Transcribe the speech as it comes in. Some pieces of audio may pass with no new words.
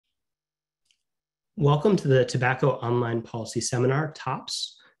Welcome to the Tobacco Online Policy Seminar,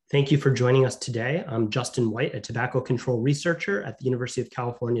 TOPS. Thank you for joining us today. I'm Justin White, a tobacco control researcher at the University of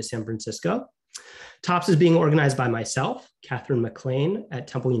California, San Francisco. TOPS is being organized by myself, Catherine McLean at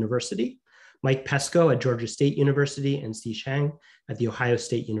Temple University, Mike Pesco at Georgia State University, and Xi Shang at The Ohio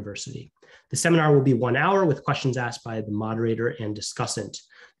State University. The seminar will be 1 hour with questions asked by the moderator and discussant.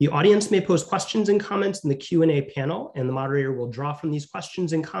 The audience may pose questions and comments in the Q&A panel, and the moderator will draw from these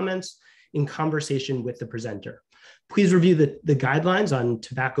questions and comments in conversation with the presenter. Please review the guidelines on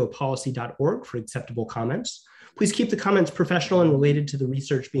tobaccopolicy.org for acceptable comments. Please keep the comments professional and related to the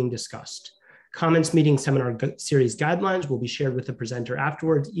research being discussed. Comments meeting seminar series guidelines will be shared with the presenter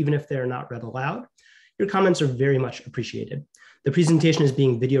afterwards, even if they are not read aloud. Your comments are very much appreciated. The presentation is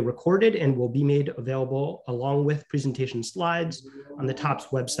being video recorded and will be made available along with presentation slides on the TOPS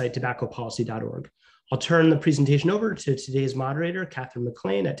website, tobaccopolicy.org. I'll turn the presentation over to today's moderator, Catherine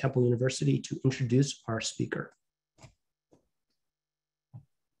McLean at Temple University, to introduce our speaker.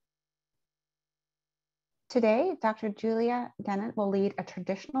 Today, Dr. Julia Dennett will lead a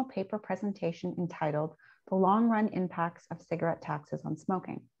traditional paper presentation entitled The Long-Run Impacts of Cigarette Taxes on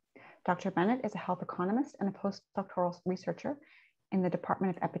Smoking. Dr. Bennett is a health economist and a postdoctoral researcher in the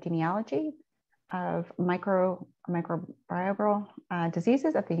Department of Epidemiology of Microbial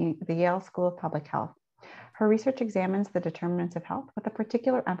Diseases at the Yale School of Public Health. Her research examines the determinants of health with a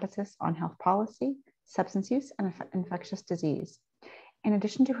particular emphasis on health policy, substance use, and infectious disease. In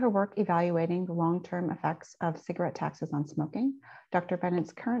addition to her work evaluating the long-term effects of cigarette taxes on smoking, Dr.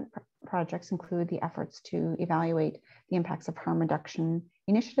 Bennett's current projects include the efforts to evaluate the impacts of harm reduction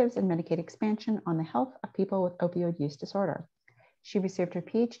initiatives and Medicaid expansion on the health of people with opioid use disorder. She received her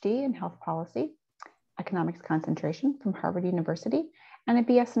PhD in health policy, economics concentration from Harvard University, and a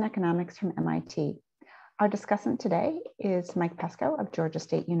BS in economics from MIT. Our discussant today is Mike Pesco of Georgia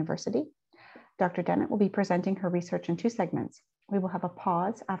State University. Dr. Dennett will be presenting her research in 2 segments. We will have a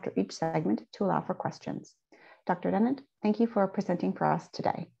pause after each segment to allow for questions. Dr. Dennett, thank you for presenting for us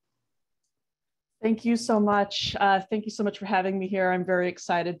today. Thank you so much. Thank you so much for having me here. I'm very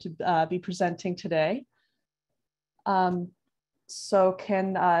excited to be presenting today. So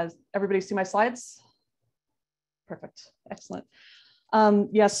can everybody see my slides? Perfect, excellent.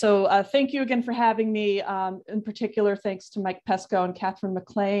 Thank you again for having me. In particular, thanks to Mike Pesco and Catherine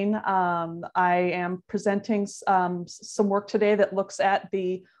McLean. I am presenting some work today that looks at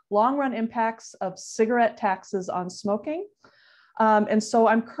the long-run impacts of cigarette taxes on smoking. And so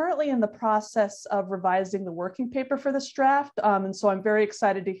I'm currently in the process of revising the working paper for this draft. And so I'm very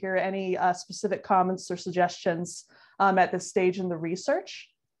excited to hear any specific comments or suggestions at this stage in the research.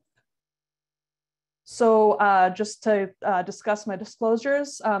 So just to discuss my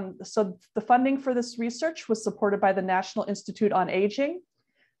disclosures, so the funding for this research was supported by the National Institute on Aging,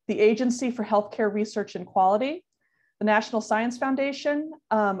 the Agency for Healthcare Research and Quality, the National Science Foundation,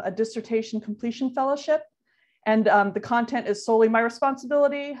 a dissertation completion fellowship, and the content is solely my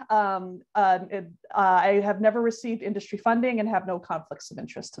responsibility. I have never received industry funding and have no conflicts of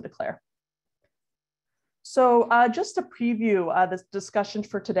interest to declare. So just to preview this discussion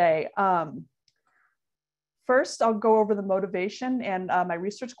for today, first, I'll go over the motivation and my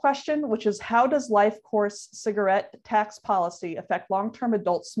research question, which is how does life course cigarette tax policy affect long-term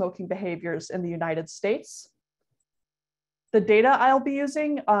adult smoking behaviors in the United States? The data I'll be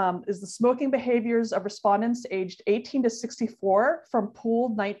using is the smoking behaviors of respondents aged 18 to 64 from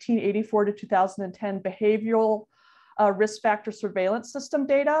pooled 1984 to 2010 behavioral risk factor surveillance system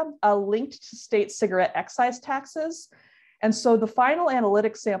data linked to state cigarette excise taxes. And so the final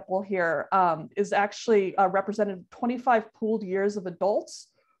analytic sample here is actually represented 25 pooled years of adults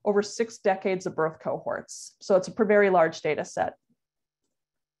over 6 decades of birth cohorts. So it's a very large data set.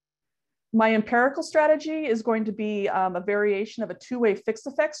 My empirical strategy is going to be a variation of a 2-way fixed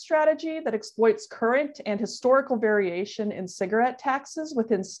effect strategy that exploits current and historical variation in cigarette taxes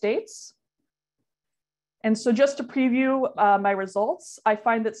within states. And so just to preview my results, I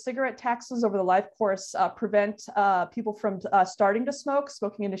find that cigarette taxes over the life course prevent people from starting to smoke,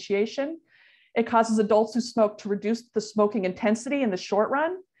 smoking initiation. It causes adults who smoke to reduce the smoking intensity in the short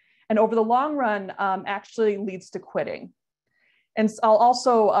run. And over the long run, actually leads to quitting. And I'll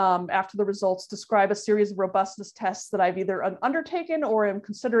also, after the results, describe a series of robustness tests that I've either undertaken or am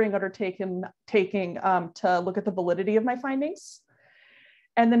considering taking to look at the validity of my findings.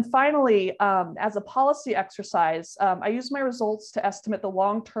 And then finally, as a policy exercise, I use my results to estimate the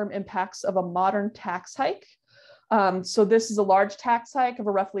long-term impacts of a modern tax hike. So this is a large tax hike of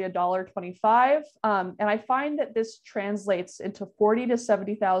roughly $1.25. And I find that this translates into 40 to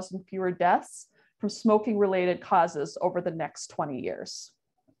 70,000 fewer deaths from smoking-related causes over the next 20 years.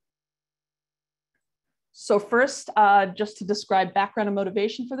 So first, just to describe background and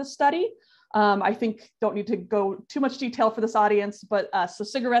motivation for this study, I think don't need to go too much detail for this audience, but so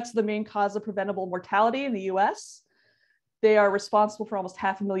cigarettes are the main cause of preventable mortality in the US. They are responsible for almost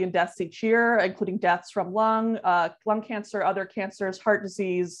 500,000 deaths each year, including deaths from lung cancer, other cancers, heart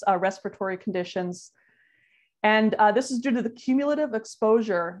disease, respiratory conditions. And this is due to the cumulative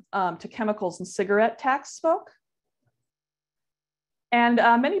exposure to chemicals in cigarette tax smoke. And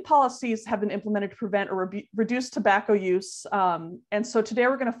many policies have been implemented to prevent or reduce tobacco use. And so today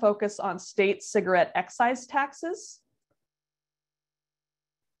we're going to focus on state cigarette excise taxes.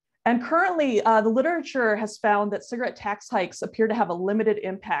 And currently, the literature has found that cigarette tax hikes appear to have a limited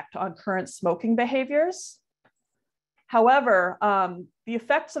impact on current smoking behaviors. However, the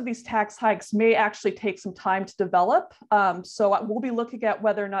effects of these tax hikes may actually take some time to develop. So we'll be looking at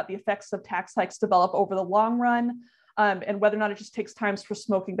whether or not the effects of tax hikes develop over the long run, and whether or not it just takes time for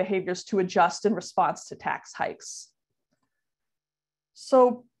smoking behaviors to adjust in response to tax hikes.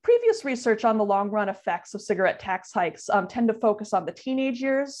 So previous research on the long run effects of cigarette tax hikes tend to focus on the teenage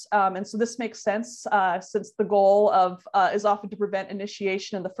years. And so this makes sense since the goal is often to prevent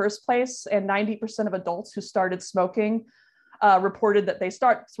initiation in the first place. And 90% of adults who started smoking reported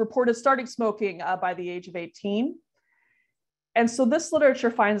starting smoking by the age of 18. And so this literature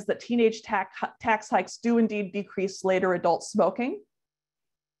finds that teenage tax hikes do indeed decrease later adult smoking.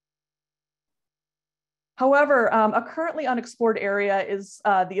 However, a currently unexplored area is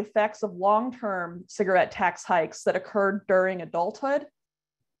the effects of long-term cigarette tax hikes that occurred during adulthood.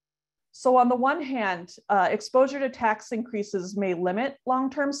 So on the one hand, exposure to tax increases may limit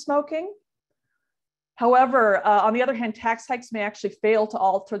long-term smoking. However, on the other hand, tax hikes may actually fail to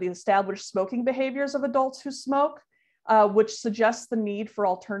alter the established smoking behaviors of adults who smoke, which suggests the need for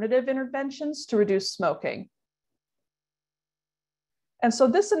alternative interventions to reduce smoking. And so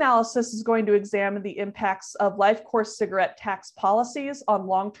this analysis is going to examine the impacts of life course cigarette tax policies on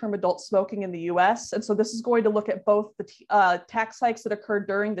long-term adult smoking in the US. And so this is going to look at both the tax hikes that occur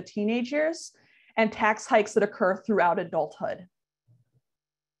during the teenage years and tax hikes that occur throughout adulthood.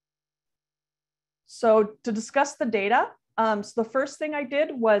 So to discuss the data, so the first thing I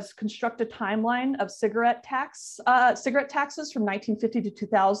did was construct a timeline of cigarette taxes from 1950 to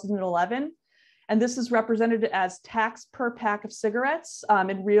 2011. And this is represented as tax per pack of cigarettes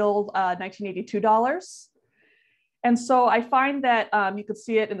in real 1982 dollars. And so I find that you can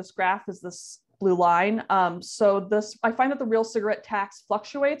see it in this graph as this blue line. I find that the real cigarette tax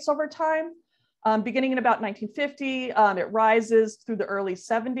fluctuates over time. Beginning in about 1950, it rises through the early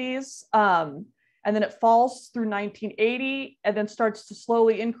 70s. And then it falls through 1980 and then starts to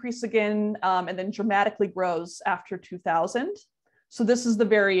slowly increase again and then dramatically grows after 2000. So this is the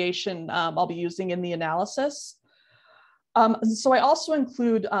variation I'll be using in the analysis. So I also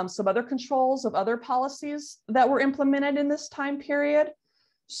include some other controls of other policies that were implemented in this time period.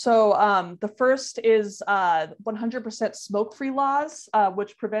 So the first is 100% smoke-free laws,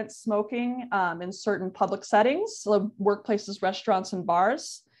 which prevent smoking in certain public settings, so workplaces, restaurants, and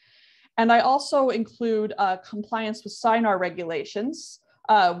bars. And I also include compliance with SINAR regulations,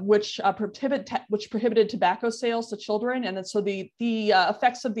 which prohibited tobacco sales to children. And then so the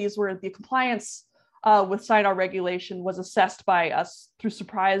effects of these were the compliance with SINAR regulation was assessed by us through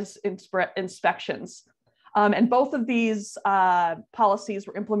surprise inspections. And both of these policies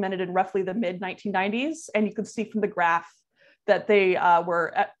were implemented in roughly the mid-1990s. And you can see from the graph that they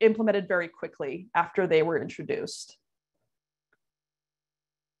were implemented very quickly after they were introduced.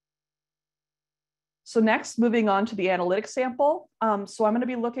 So next, moving on to the analytic sample. So I'm going to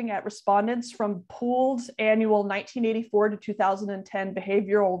be looking at respondents from pooled annual 1984 to 2010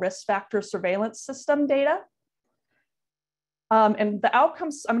 behavioral risk factor surveillance system data. And the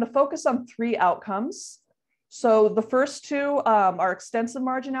outcomes, I'm going to focus on 3 outcomes. So the first 2 are extensive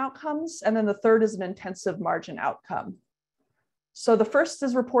margin outcomes, and then the third is an intensive margin outcome. So the first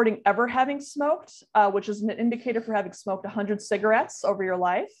is reporting ever having smoked, which is an indicator for having smoked 100 cigarettes over your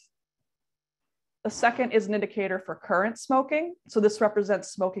life. The second is an indicator for current smoking. So this represents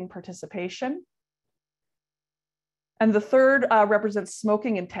smoking participation. And the third represents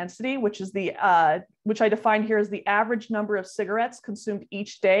smoking intensity, which is which I define here as the average number of cigarettes consumed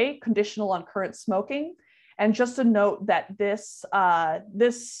each day, conditional on current smoking. And just to note that this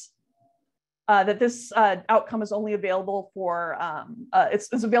outcome is only available for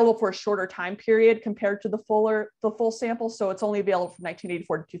it's available for a shorter time period compared to the full sample. So it's only available from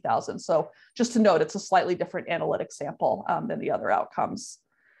 1984 to 2000. So just to note, it's a slightly different analytic sample than the other outcomes.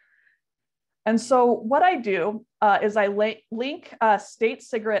 And so what I do is I link state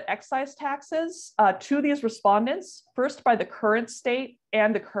cigarette excise taxes to these respondents, first by the current state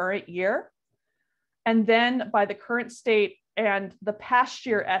and the current year. and then by the current state and the past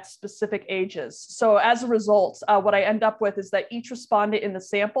year at specific ages. So as a result, what I end up with is that each respondent in the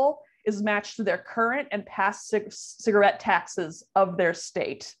sample is matched to their current and past cigarette taxes of their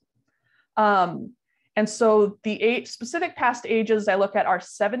state. And so the specific past ages I look at are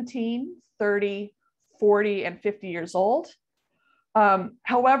 17, 30, 40, and 50 years old.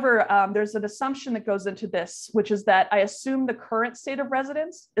 However, there's an assumption that goes into this, which is that I assume the current state of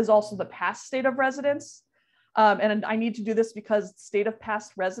residence is also the past state of residence. And I need to do this because state of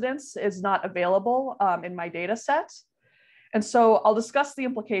past residence is not available in my data set. And so I'll discuss the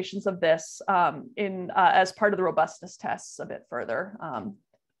implications of this as part of the robustness tests a bit further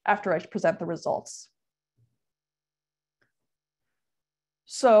after I present the results.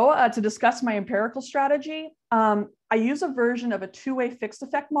 So to discuss my empirical strategy, I use a version of a two-way fixed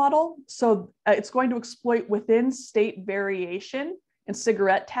effect model. So it's going to exploit within state variation in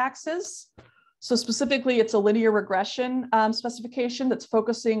cigarette taxes. So specifically, it's a linear regression specification that's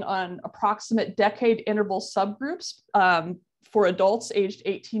focusing on approximate decade interval subgroups for adults aged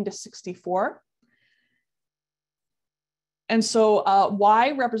 18 to 64. And so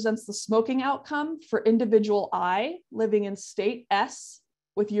Y represents the smoking outcome for individual I living in state S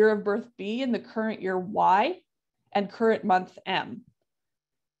with year of birth B in the current year Y and current month M.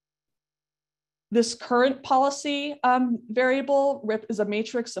 This current policy variable is a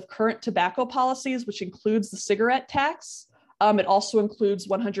matrix of current tobacco policies, which includes the cigarette tax. It also includes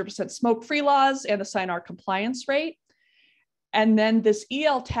 100% smoke-free laws and the SINAR compliance rate. And then this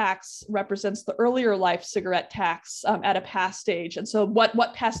EL tax represents the earlier life cigarette tax at a past age. And so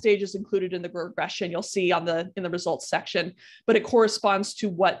what past age is included in the regression, you'll see in the results section, but it corresponds to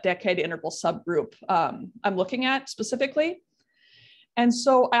what decade interval subgroup I'm looking at specifically. And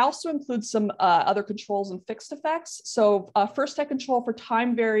so I also include some other controls and fixed effects. So first I control for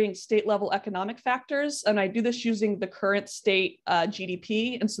time varying state level economic factors. And I do this using the current state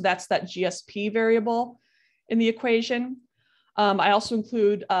GDP. And so that's that GSP variable in the equation. I also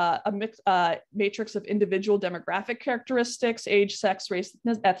include a matrix of individual demographic characteristics, age, sex, race,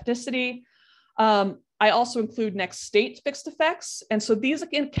 ethnicity. I also include next state fixed effects. And so these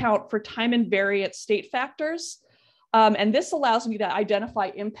can account for time invariant state factors. And this allows me to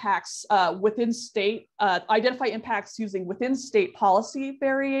identify impacts within state, identify impacts using within state policy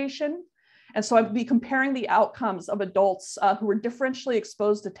variation. And so I'd be comparing the outcomes of adults who were differentially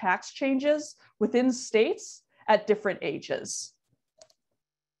exposed to tax changes within states at different ages.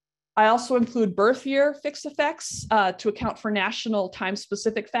 I also include birth year fixed effects to account for national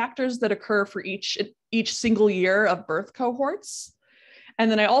time-specific factors that occur for each single year of birth cohorts. And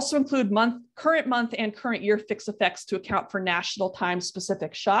then I also include current month and current year fixed effects to account for national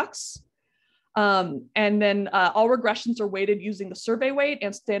time-specific shocks. And then all regressions are weighted using the survey weight,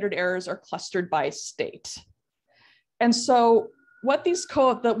 and standard errors are clustered by state. And so what this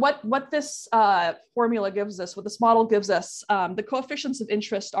formula gives us, what this model gives us, the coefficients of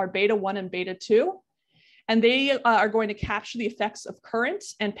interest are beta 1 and beta 2. And they are going to capture the effects of current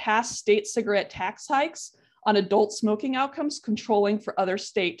and past state cigarette tax hikes on adult smoking outcomes, controlling for other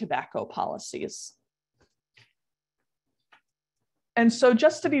state tobacco policies. And so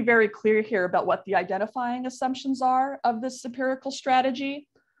just to be very clear here about what the identifying assumptions are of this empirical strategy.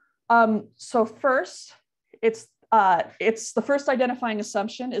 So first, it's the first identifying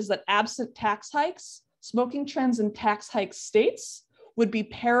assumption is that absent tax hikes, smoking trends in tax hike states would be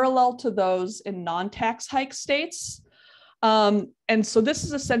parallel to those in non-tax hike states. And so this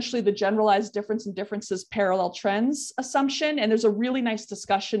is essentially the generalized difference in differences parallel trends assumption. And there's a really nice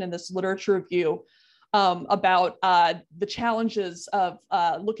discussion in this literature review about the challenges of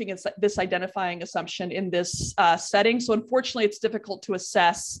looking at this identifying assumption in this setting. So unfortunately, it's difficult to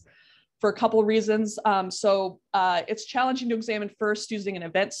assess for a couple of reasons. It's challenging to examine first using an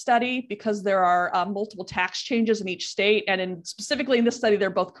event study because there are multiple tax changes in each state. And specifically in this study,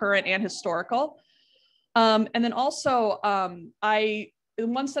 they're both current and historical. And then also,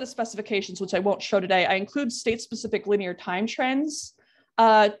 in one set of specifications, which I won't show today, I include state-specific linear time trends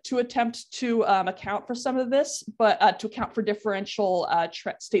to attempt to account for some of this, but to account for differential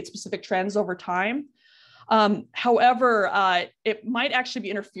state-specific trends over time. However, it might actually be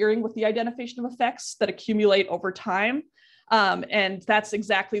interfering with the identification of effects that accumulate over time. And that's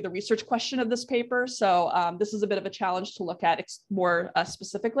exactly the research question of this paper. So this is a bit of a challenge to look at more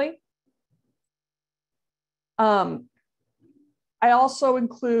specifically. I also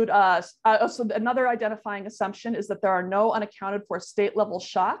include, so another identifying assumption is that there are no unaccounted for state level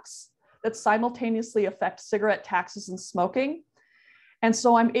shocks that simultaneously affect cigarette taxes and smoking. And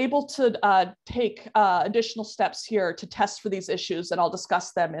so I'm able to take additional steps here to test for these issues, and I'll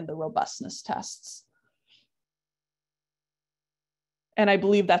discuss them in the robustness tests. I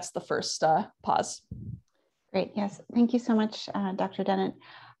believe that's the first pause. Great. Yes. Thank you so much, Dr. Dennett.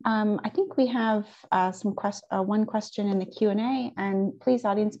 I think we have one question in the Q&A, and please,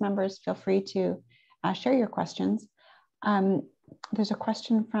 audience members, feel free to share your questions. There's a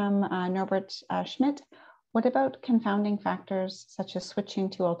question from Norbert Schmidt. What about confounding factors such as switching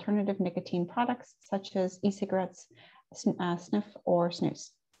to alternative nicotine products such as e-cigarettes, sniff, or snus?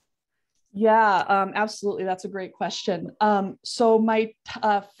 Yeah, absolutely. That's a great question. So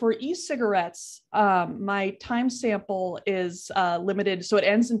for e-cigarettes, my time sample is limited. So it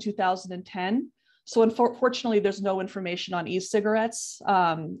ends in 2010. So unfortunately, there's no information on e-cigarettes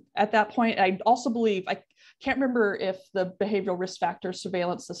at that point. I also believe, I can't remember if the behavioral risk factor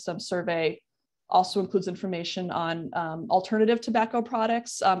surveillance system survey also includes information on alternative tobacco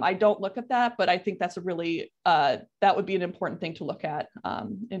products. I don't look at that, but I think that's a really, that would be an important thing to look at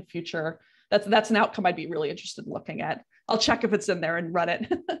in future. That's an outcome I'd be really interested in looking at. I'll check if it's in there and run it.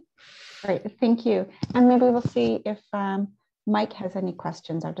 Great, thank you. And maybe we'll see if Mike has any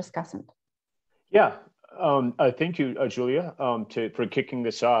questions, our discussant. Yeah, thank you, Julia, for kicking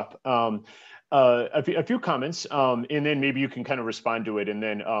this off. A few comments, and then maybe you can kind of respond to it, and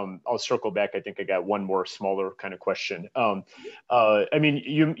then I'll circle back. I think I got one more smaller kind of question. I mean,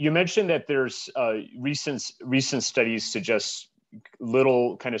 you mentioned that there's recent studies suggest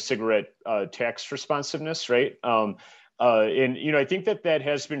little kind of cigarette tax responsiveness, right? And I think that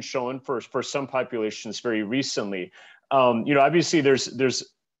has been shown for some populations very recently. Obviously there's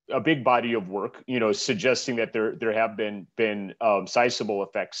a big body of work, suggesting that there have been sizable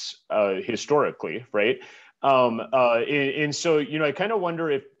effects historically, right? And so, I kind of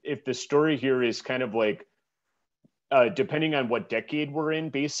wonder if the story here is kind of like, depending on what decade we're in,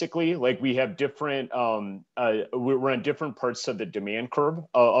 basically, like we have different, we're on different parts of the demand curve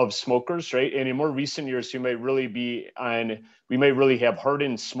of smokers, right? And in more recent years, we might really have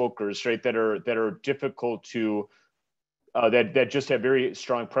hardened smokers, right, that are difficult to, that just have very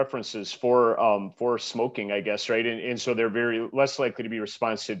strong preferences for smoking, I guess, right? And so they're very less likely to be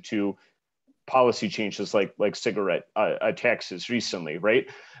responsive to policy changes like cigarette taxes recently, right?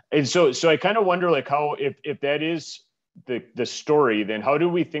 And so I kind of wonder, like, how if that is the story, then how do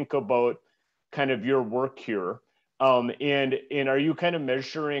we think about kind of your work here? And are you kind of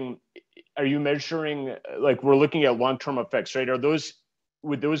measuring? Are you measuring, like, we're looking at long-term effects, right? Would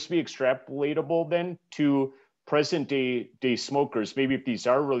those be extrapolatable then to present day smokers? Maybe if these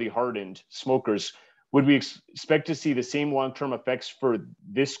are really hardened smokers, would we expect to see the same long-term effects for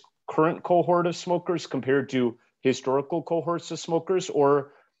this current cohort of smokers compared to historical cohorts of smokers?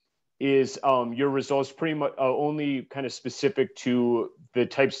 Or is your results pretty much only kind of specific to the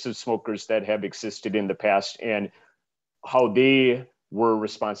types of smokers that have existed in the past and how they were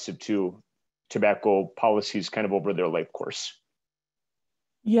responsive to tobacco policies kind of over their life course?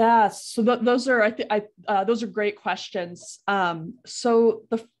 Yeah, so those are those are great questions. So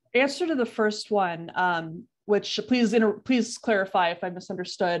the answer to the first one, which please clarify if I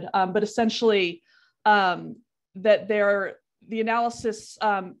misunderstood, but essentially that the analysis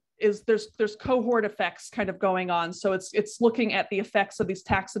is there's cohort effects kind of going on. So it's looking at the effects of these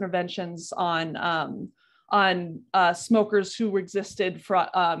tax interventions on smokers who existed in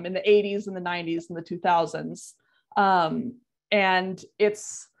the 80s and the 90s and the 2000s. And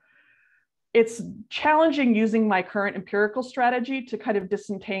it's challenging using my current empirical strategy to kind of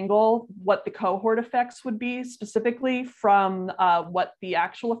disentangle what the cohort effects would be specifically from what the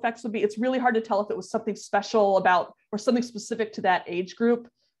actual effects would be. It's really hard to tell if it was something special about or something specific to that age group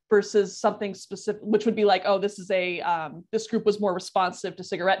versus something specific, which would be like, oh, this is this group was more responsive to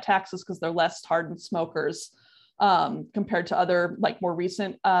cigarette taxes because they're less hardened smokers compared to other like more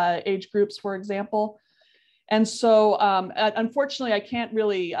recent age groups, for example. And so, unfortunately, I can't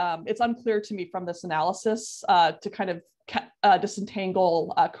really, it's unclear to me from this analysis to kind of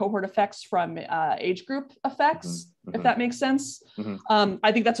disentangle cohort effects from age group effects, if that makes sense.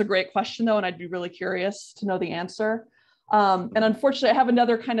 I think that's a great question, though, and I'd be really curious to know the answer. And unfortunately, I have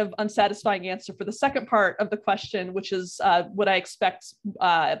another kind of unsatisfying answer for the second part of the question, which is what I expect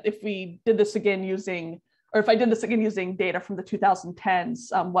if we did this again using, or if I did this again using data from the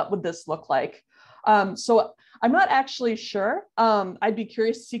 2010s, what would this look like? So I'm not actually sure. I'd be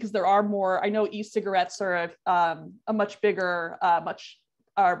curious to see because there are more. I know e-cigarettes are a much bigger,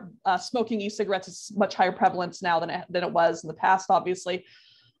 smoking e-cigarettes is much higher prevalence now than it was in the past, obviously.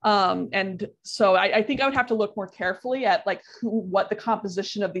 And so I think I would have to look more carefully at like what the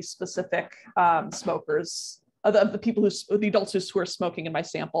composition of these specific smokers, of the people the adults who are smoking in my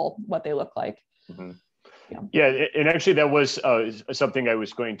sample, what they look like. Yeah, and actually that was something I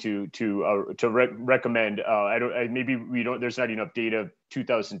was going to recommend. There's not enough data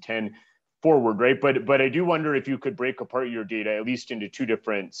 2010 forward, right? But I do wonder if you could break apart your data at least into two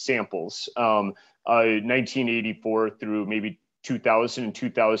different samples, 1984 through maybe 2000 and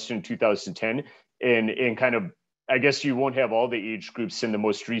 2010, and kind of, I guess you won't have all the age groups in the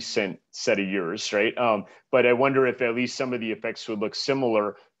most recent set of years, right? But I wonder if at least some of the effects would look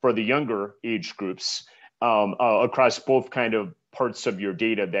similar for the younger age groups across both kind of parts of your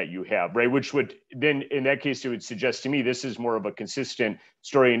data that you have, right? Which would then, in that case, it would suggest to me this is more of a consistent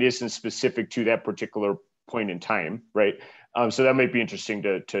story and isn't specific to that particular point in time, right? So that might be interesting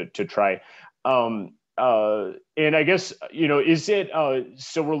to try. And I guess, is it,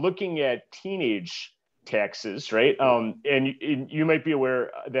 so we're looking at teenage taxes, right? And you might be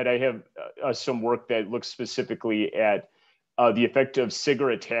aware that I have some work that looks specifically at the effect of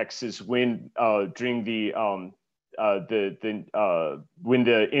cigarette taxes when during when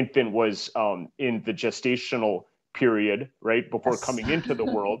the infant was in the gestational period, right, before coming into the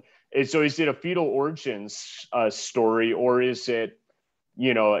world. And so, is it a fetal origins story, or is it,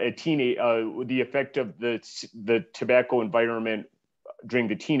 a teenage the effect of the tobacco environment during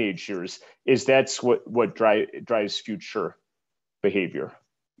the teenage years? Is that's what drives future behavior?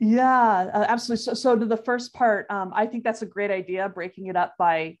 Yeah, absolutely. So to the first part, I think that's a great idea, breaking it up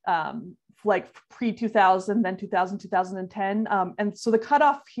by like pre-2000, then 2000, 2010. And so the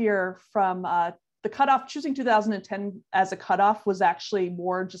cutoff here from choosing 2010 as a cutoff was actually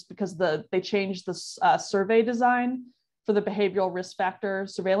more just because they changed the survey design for the behavioral risk factor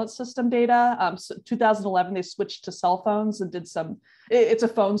surveillance system data. So 2011, they switched to cell phones and did it's a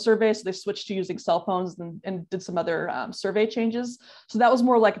phone survey. So they switched to using cell phones and did some other survey changes. So that was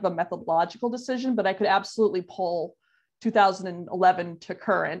more like a methodological decision, but I could absolutely pull 2011 to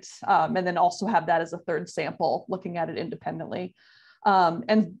current and then also have that as a third sample looking at it independently. So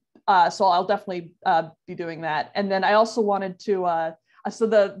I'll definitely be doing that. And then I also wanted to, so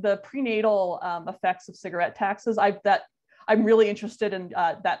the prenatal effects of cigarette taxes, I'm really interested in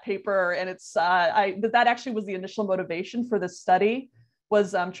that paper, and it's that actually was the initial motivation for this study,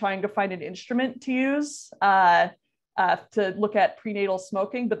 was trying to find an instrument to use to look at prenatal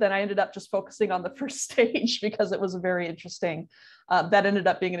smoking. But then I ended up just focusing on the first stage because it was a very interesting. That ended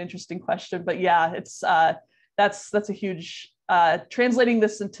up being an interesting question. But yeah, it's that's a huge translating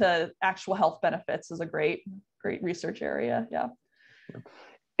this into actual health benefits is a great research area. Yeah.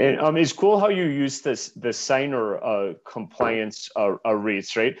 And it's cool how you use the signer compliance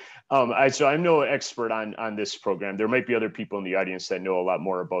rates, right? So I'm no expert on this program. There might be other people in the audience that know a lot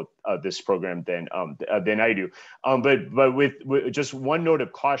more about this program than I do. But with just one note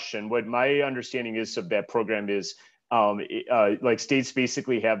of caution, what my understanding is of that program is like states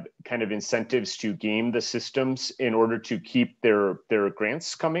basically have kind of incentives to game the systems in order to keep their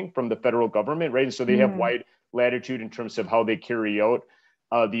grants coming from the federal government, right? And so they have wide latitude in terms of how they carry out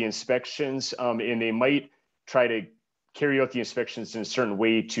the inspections, and they might try to carry out the inspections in a certain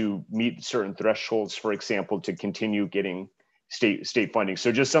way to meet certain thresholds, for example, to continue getting state funding.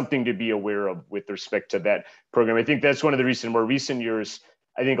 So just something to be aware of with respect to that program. I think that's one of the reasons in more recent years,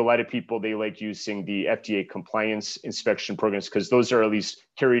 I think a lot of people, they like using the FDA compliance inspection programs because those are at least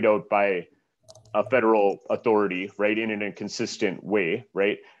carried out by a federal authority, right, in a consistent way,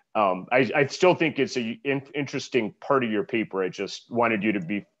 right? I still think it's an interesting part of your paper. I just wanted you to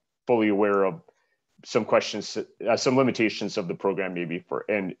be fully aware of some questions, some limitations of the program maybe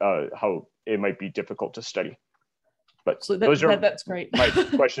and how it might be difficult to study. But so that's great. My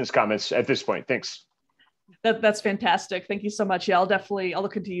questions, comments at this point. Thanks. That's fantastic. Thank you so much. Yeah, I'll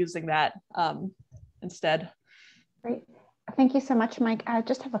look into using that instead. Great. Thank you so much, Mike. I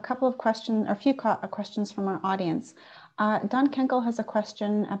just have a couple of questions, or a few questions from our audience. Don Kenkel has a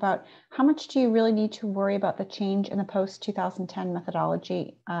question about how much do you really need to worry about the change in the post-2010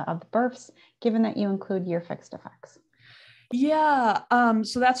 methodology of the BERFs, given that you include year fixed effects? Yeah,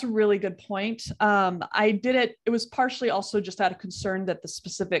 so that's a really good point. I did it was partially also just out of concern that the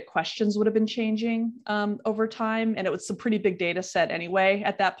specific questions would have been changing over time, and it was a pretty big data set anyway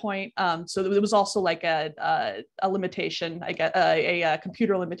at that point. So it was also like a limitation, I guess, a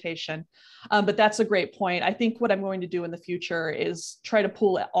computer limitation. But that's a great point. I think what I'm going to do in the future is try to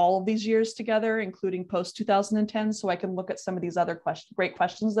pull all of these years together, including post-2010, so I can look at some of these other great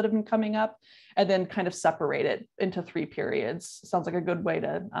questions that have been coming up, and then kind of separate it into 3 periods. Sounds like a good way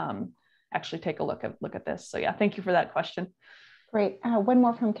to actually take a look at this. So yeah, thank you for that question. Great. One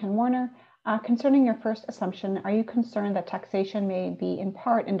more from Ken Warner. Concerning your first assumption, are you concerned that taxation may be in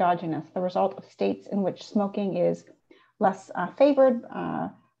part endogenous, the result of states in which smoking is less favored,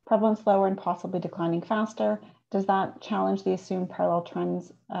 prevalence lower and possibly declining faster. Does that challenge the assumed parallel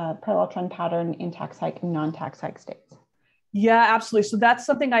trend pattern in tax hike and non-tax hike states? Yeah, absolutely. So that's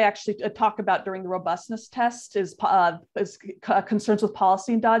something I actually talk about during the robustness test is concerns with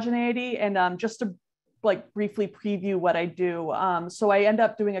policy endogeneity. And just to briefly preview what I do. So I end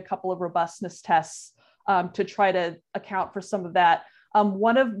up doing a couple of robustness tests to try to account for some of that.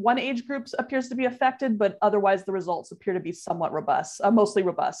 One age group appears to be affected, but otherwise the results appear to be somewhat robust, mostly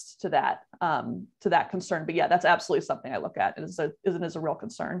robust to that concern. But yeah, that's absolutely something I look at as a real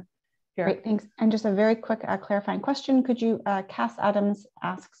concern here. Great, thanks. And just a very quick clarifying question. Could you, Cass Adams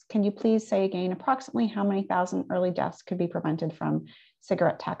asks, can you please say again approximately how many thousand early deaths could be prevented from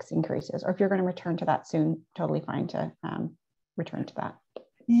cigarette tax increases? Or if you're going to return to that soon, totally fine to return to that.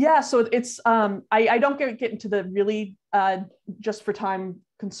 Yeah, so it's I don't get into the really just for time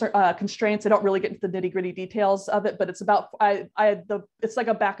constraints. I don't really get into the nitty gritty details of it, but it's about it's like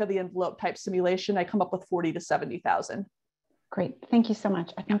a back of the envelope type simulation. I come up with 40 to 70,000. Great, thank you so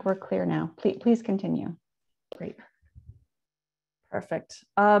much. I think we're clear now. Please continue. Great, perfect.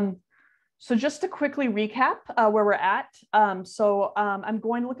 So just to quickly recap where we're at. I'm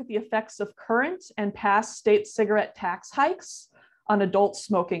going to look at the effects of current and past state cigarette tax hikes on adult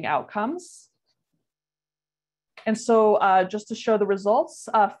smoking outcomes. And so just to show the results,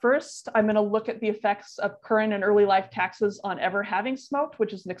 first, I'm going to look at the effects of current and early life taxes on ever having smoked,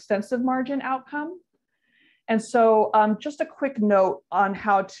 which is an extensive margin outcome. And so just a quick note on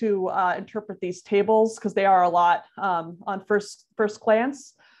how to interpret these tables, because they are a lot on first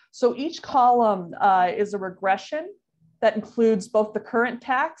glance. So each column is a regression that includes both the current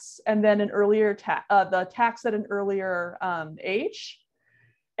tax and then an earlier the tax at an earlier age.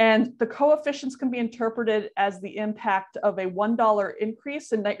 And the coefficients can be interpreted as the impact of a $1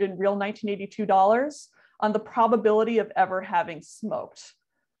 increase in real 1982 dollars on the probability of ever having smoked.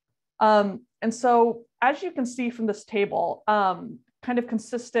 And so, as you can see from this table, kind of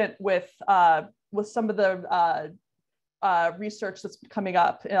consistent with some of the research that's coming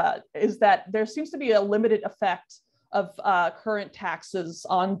up, is that there seems to be a limited effect of current taxes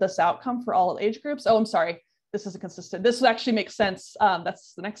on this outcome for all age groups. Oh, I'm sorry, this isn't consistent. This actually makes sense.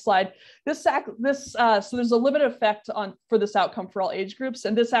 That's the next slide. So there's a limited effect for this outcome for all age groups,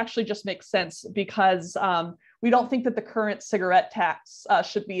 and this actually just makes sense because we don't think that the current cigarette tax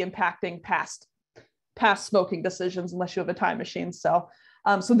should be impacting past smoking decisions unless you have a time machine. So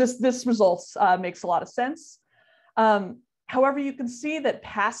this results makes a lot of sense. However, you can see that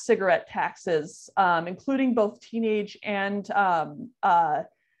past cigarette taxes, including both teenage and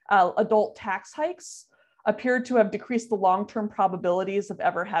adult tax hikes, appeared to have decreased the long-term probabilities of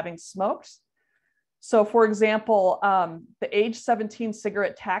ever having smoked. So for example, the age 17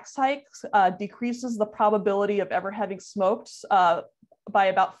 cigarette tax hike decreases the probability of ever having smoked by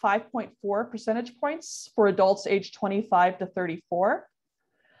about 5.4 percentage points for adults aged 25 to 34.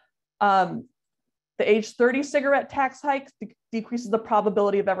 The age 30 cigarette tax hike decreases the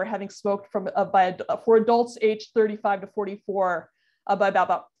probability of ever having smoked for adults aged 35 to 44 by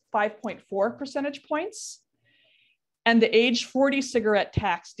about 5.4 percentage points. And the age 40 cigarette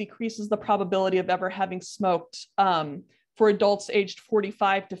tax decreases the probability of ever having smoked for adults aged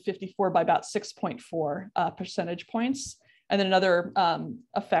 45 to 54 by about 6.4 percentage points. And then another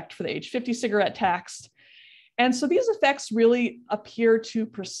effect for the age 50 cigarette tax. And so these effects really appear to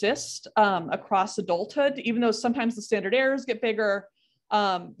persist across adulthood, even though sometimes the standard errors get bigger.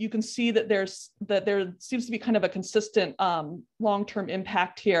 You can see that there seems to be kind of a consistent long-term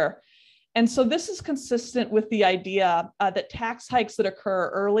impact here. And so this is consistent with the idea that tax hikes that occur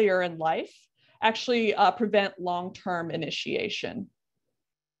earlier in life actually prevent long-term initiation.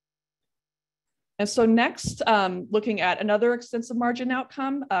 And so next, looking at another extensive margin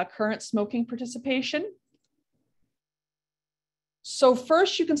outcome, current smoking participation. So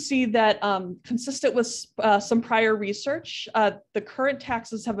first, you can see that consistent with some prior research, the current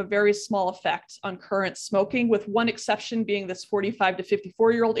taxes have a very small effect on current smoking, with one exception being this 45 to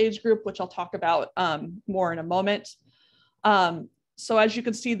 54-year-old age group, which I'll talk about more in a moment. So as you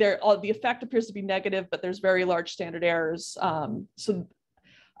can see there, the effect appears to be negative, but there's very large standard errors. So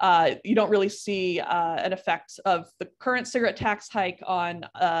you don't really see an effect of the current cigarette tax hike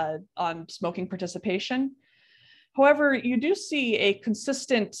on smoking participation. However, you do see a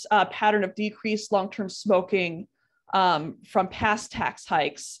consistent pattern of decreased long-term smoking from past tax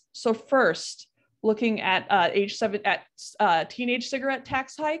hikes. So first, looking at teenage cigarette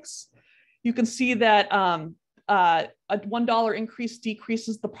tax hikes, you can see that a $1 increase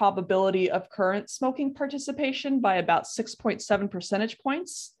decreases the probability of current smoking participation by about 6.7 percentage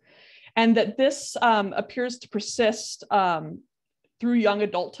points, and that this appears to persist through young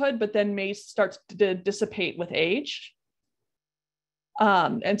adulthood, but then may start to dissipate with age.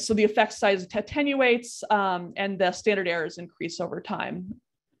 And so the effect size attenuates and the standard errors increase over time.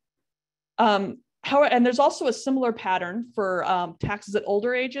 And there's also a similar pattern for taxes at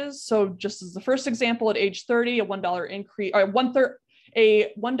older ages. So just as the first example, at age 30, a $1 increase, or a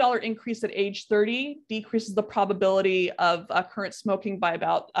 $1 increase at age 30 decreases the probability of current smoking by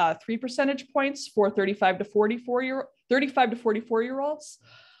about 3 percentage points for 35 to 44-year-olds.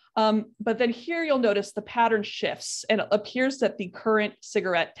 But then here you'll notice the pattern shifts, and it appears that the current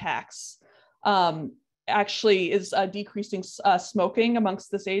cigarette tax actually is decreasing smoking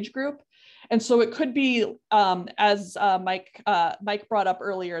amongst this age group. And so it could be, as Mike brought up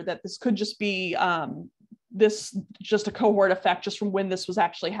earlier, that this could just be just a cohort effect just from when this was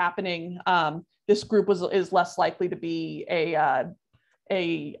actually happening. This group is less likely to be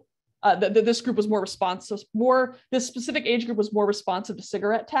this group was more responsive, this specific age group was more responsive to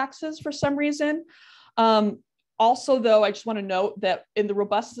cigarette taxes for some reason. Also, though, I just want to note that in the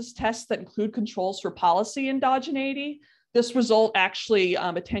robustness tests that include controls for policy endogeneity, this result actually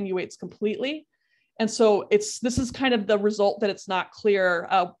attenuates completely. And so this is kind of the result that it's not clear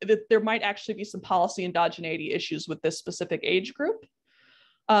that there might actually be some policy endogeneity issues with this specific age group.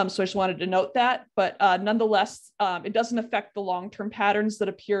 So I just wanted to note that, but nonetheless, it doesn't affect the long-term patterns that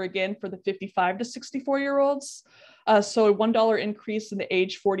appear again for the 55 to 64-year-olds. So a $1 increase in the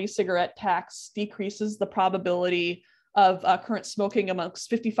age 40 cigarette tax decreases the probability of current smoking amongst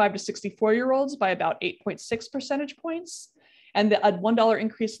 55 to 64-year-olds by about 8.6 percentage points. And a $1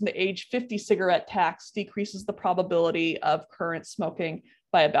 increase in the age 50 cigarette tax decreases the probability of current smoking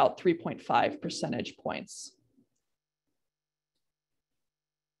by about 3.5 percentage points.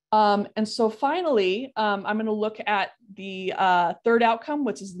 And so finally, I'm going to look at the third outcome,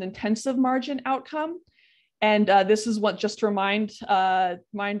 which is an intensive margin outcome. And this is what, just to remind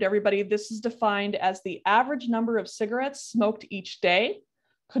everybody, this is defined as the average number of cigarettes smoked each day,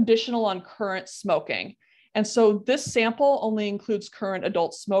 conditional on current smoking. And so this sample only includes current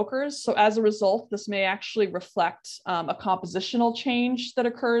adult smokers. So as a result, this may actually reflect a compositional change that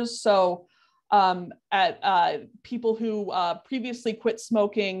occurs. So at people who previously quit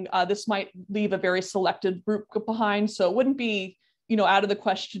smoking, this might leave a very selected group behind. So it wouldn't be, out of the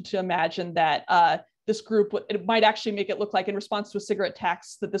question to imagine that this group, it might actually make it look like in response to a cigarette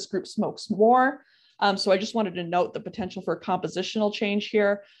tax that this group smokes more. So I just wanted to note the potential for a compositional change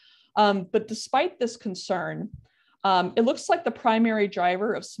here. But despite this concern, it looks like the primary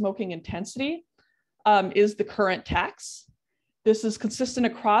driver of smoking intensity is the current tax. This is consistent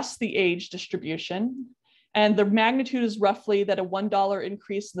across the age distribution. And the magnitude is roughly that a $1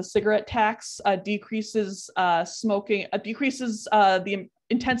 increase in the cigarette tax decreases the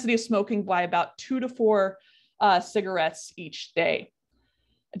intensity of smoking by about 2 to 4 cigarettes each day,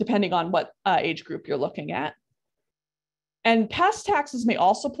 depending on what age group you're looking at. And past taxes may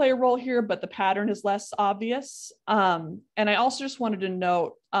also play a role here, but the pattern is less obvious. And I also just wanted to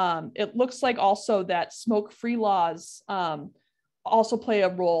note, it looks like also that smoke-free laws also play a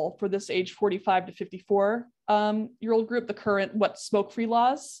role for this age 45 to 54-year-old group, the current smoke-free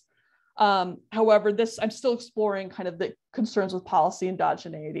laws. However, I'm still exploring kind of the concerns with policy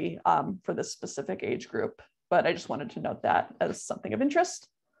endogeneity for this specific age group, but I just wanted to note that as something of interest.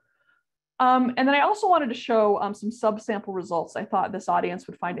 And then I also wanted to show some subsample results I thought this audience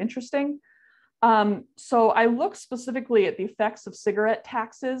would find interesting. So I looked specifically at the effects of cigarette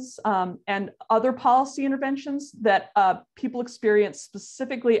taxes and other policy interventions that people experience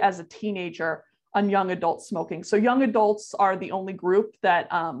specifically as a teenager on young adult smoking. So young adults are the only group that,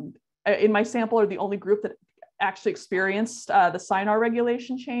 in my sample, are the only group that actually experienced the SINAR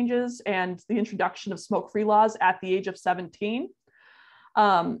regulation changes and the introduction of smoke-free laws at the age of 17.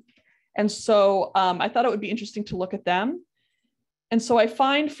 And so I thought it would be interesting to look at them. And so I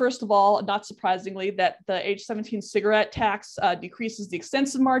find, first of all, not surprisingly, that the age 17 cigarette tax decreases the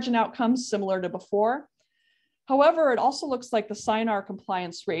extensive margin outcomes similar to before. However, it also looks like the SINAR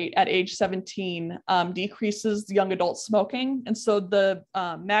compliance rate at age 17 decreases the young adult smoking. And so the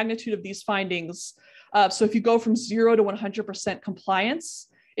magnitude of these findings, so if you go from 0 to 100% compliance,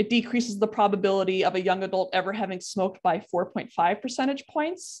 it decreases the probability of a young adult ever having smoked by 4.5 percentage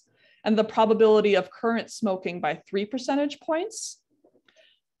points, and the probability of current smoking by 3 percentage points.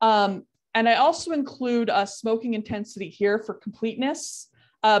 And I also include smoking intensity here for completeness,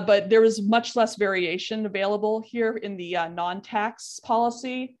 but there is much less variation available here in the non-tax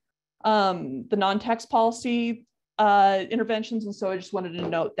policy, interventions. And so I just wanted to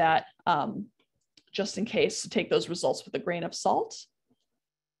note that just in case, to take those results with a grain of salt.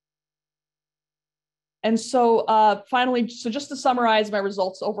 And so finally, so just to summarize my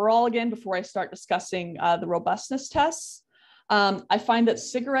results overall again, before I start discussing the robustness tests, I find that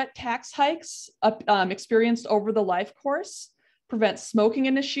cigarette tax hikes experienced over the life course prevent smoking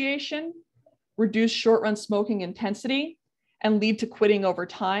initiation, reduce short-run smoking intensity, and lead to quitting over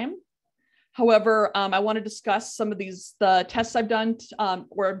time. However, I want to discuss some of the tests I've done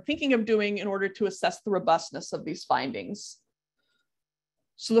or I'm thinking of doing in order to assess the robustness of these findings.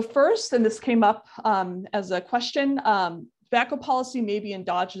 So the first, and this came up as a question, tobacco policy may be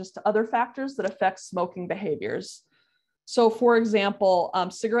endogenous to other factors that affect smoking behaviors. So for example,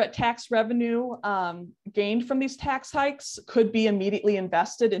 cigarette tax revenue gained from these tax hikes could be immediately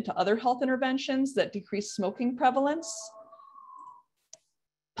invested into other health interventions that decrease smoking prevalence.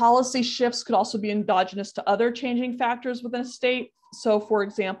 Policy shifts could also be endogenous to other changing factors within a state. So for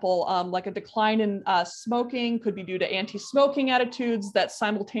example, like a decline in smoking could be due to anti-smoking attitudes that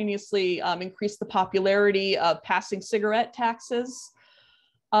simultaneously increase the popularity of passing cigarette taxes.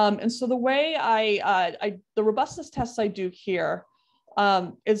 And so the way the robustness tests I do here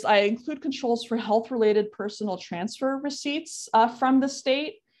is I include controls for health-related personal transfer receipts from the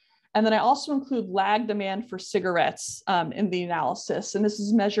state. And then I also include lag demand for cigarettes in the analysis. And this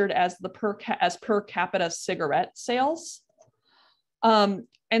is measured as per capita cigarette sales. And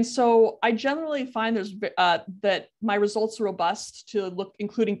so I generally find that my results are robust to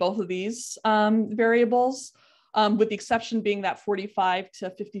including both of these variables, with the exception being that 45 to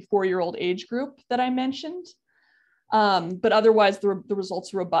 54-year-old age group that I mentioned. But otherwise, the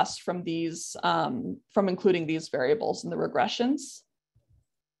results are robust from including these variables in the regressions.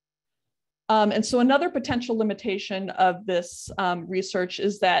 And so another potential limitation of this research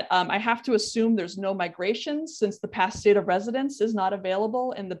is that I have to assume there's no migration since the past state of residence is not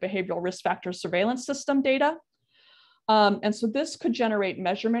available in the behavioral risk factor surveillance system data. And so this could generate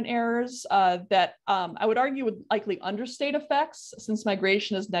measurement errors that I would argue would likely understate effects since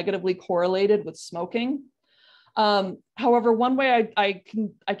migration is negatively correlated with smoking. However, one way I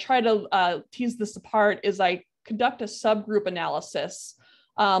try to tease this apart is I conduct a subgroup analysis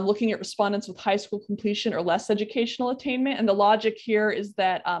looking at respondents with high school completion or less educational attainment. And the logic here is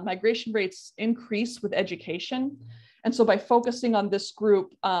that migration rates increase with education. And so by focusing on this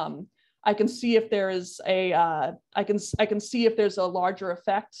group, I can see if there is I can see if there's a larger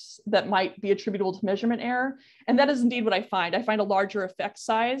effect that might be attributable to measurement error. And that is indeed what I find. I find a larger effect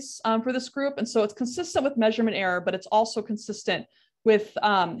size for this group. And so it's consistent with measurement error, but it's also consistent with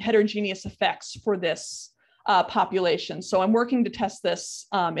heterogeneous effects for this population. So I'm working to test this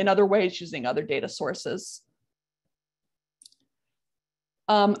in other ways using other data sources.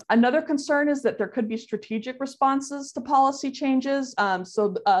 Another concern is that there could be strategic responses to policy changes.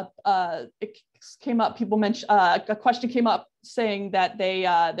 It came up, people mentioned, a question came up saying that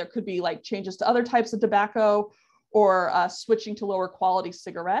there could be like changes to other types of tobacco or switching to lower quality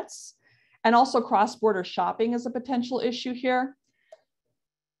cigarettes. And also cross-border shopping is a potential issue here.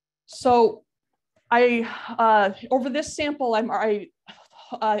 So over this sample,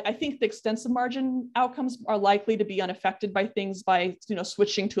 I think the extensive margin outcomes are likely to be unaffected by things by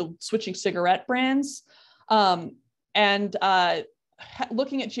switching cigarette brands, and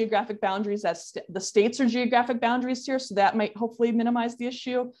looking at geographic boundaries as the states are geographic boundaries here, so that might hopefully minimize the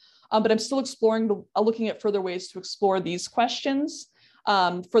issue. But I'm still looking at further ways to explore these questions.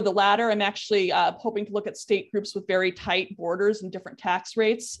 For the latter, I'm actually hoping to look at state groups with very tight borders and different tax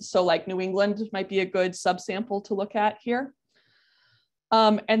rates. So like New England might be a good subsample to look at here.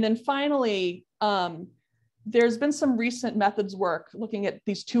 And then finally, there's been some recent methods work looking at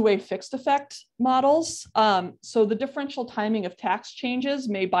these two-way fixed effect models. So the differential timing of tax changes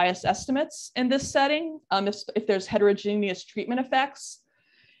may bias estimates in this setting if there's heterogeneous treatment effects.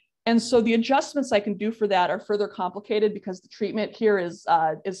 And so the adjustments I can do for that are further complicated because the treatment here is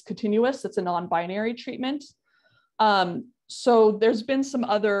continuous. It's a non-binary treatment. So there's been some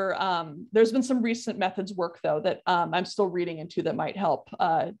recent methods work though that I'm still reading into that might help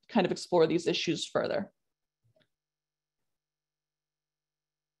kind of explore these issues further.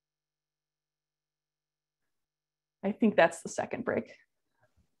 I think that's the second break.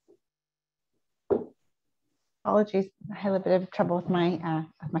 Apologies, I had a bit of trouble with my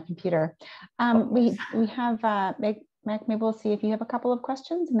computer. We have Meg, maybe we'll see if you have a couple of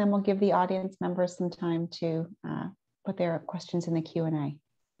questions, and then we'll give the audience members some time to put their questions in the Q&A.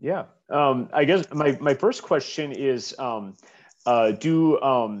 Yeah, I guess my first question is,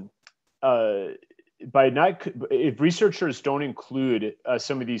 if researchers don't include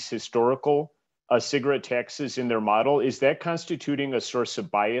some of these historical cigarette taxes in their model, is that constituting a source of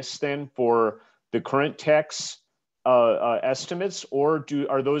bias then for the current tax estimates, or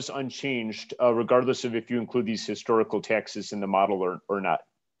are those unchanged regardless of if you include these historical taxes in the model or not?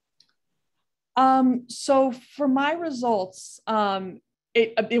 So for my results,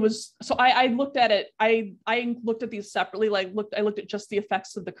 it was, so I looked at it, I looked at these separately, I looked at just the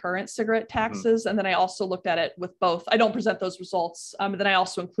effects of the current cigarette taxes. And then I also looked at it with both. I don't present those results. Then I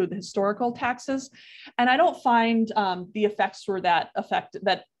also include the historical taxes. And I don't find the effects were that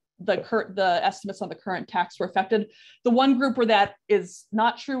the estimates on the current tax were affected. The one group where that is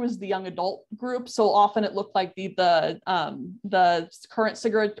not true is the young adult group. So often it looked like the current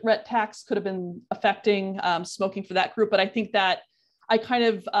cigarette tax could have been affecting smoking for that group. But I think that I kind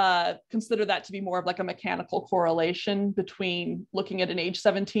of consider that to be more of like a mechanical correlation between looking at an age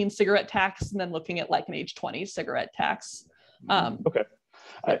 17 cigarette tax and then looking at like an age 20 cigarette tax. Okay.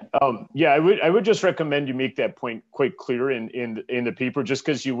 I would just recommend you make that point quite clear in the paper, just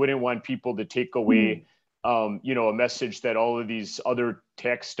because you wouldn't want people to take away, a message that all of these other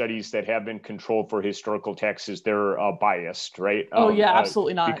tax studies that have been controlled for historical taxes, they're biased, right? Oh yeah,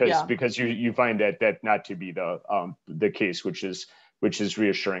 absolutely not. Because you find that not to be the case, which is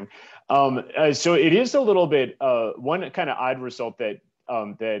reassuring. So it is a little bit one kind of odd result that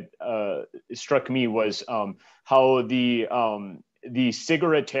struck me was how the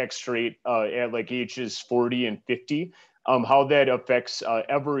cigarette tax rate at like ages 40 and 50, how that affects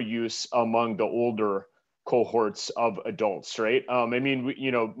ever use among the older cohorts of adults, right? I mean,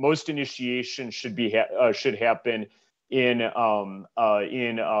 most initiation should happen in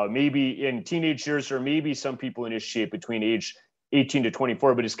maybe in teenage years, or maybe some people initiate between age 18 to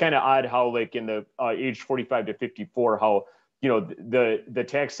 24. But it's kind of odd how, like in the age 45 to 54, how the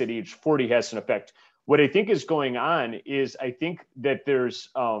tax at age 40 has an effect. What I think is going on is I think that there's,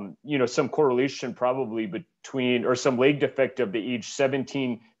 some correlation probably between, or some lag effect of the age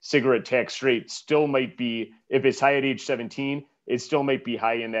 17 cigarette tax rate still might be, if it's high at age 17, it still might be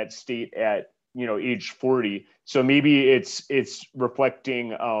high in that state at, age 40. So maybe it's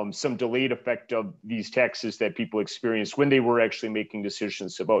reflecting some delayed effect of these taxes that people experienced when they were actually making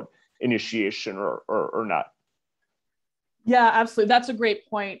decisions about initiation or not. Yeah, absolutely. That's a great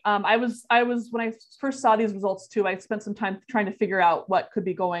point. I was when I first saw these results too, I spent some time trying to figure out what could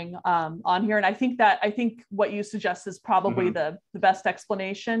be going on here. And I think what you suggest is probably the best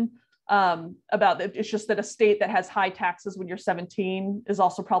explanation about it. It's just that a state that has high taxes when you're 17 is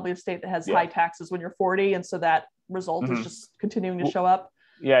also probably a state that has high taxes when you're 40. And so that result is just continuing to show up.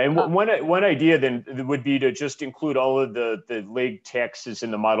 Yeah, and one idea then would be to just include all of the leg taxes in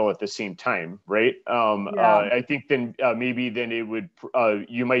the model at the same time, right? I think then maybe then it would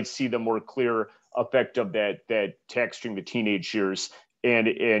you might see the more clear effect of that tax during the teenage years,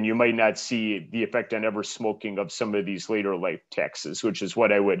 and you might not see the effect on ever smoking of some of these later life taxes, which is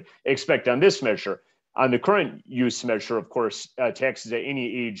what I would expect on this measure. On the current use measure, of course, taxes at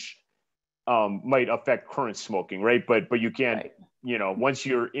any age might affect current smoking, right? But you can't. Right. Once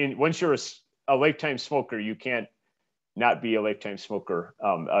you're a lifetime smoker, you can't not be a lifetime smoker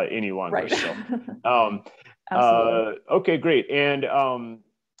any longer. Right. So, okay, great. And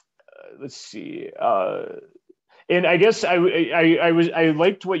let's see. And I guess I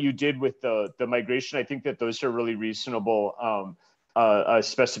liked what you did with the migration. I think that those are really reasonable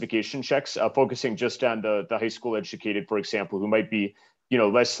specification checks, focusing just on the high school educated, for example, who might be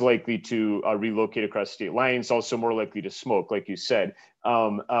less likely to relocate across state lines, also more likely to smoke, like you said.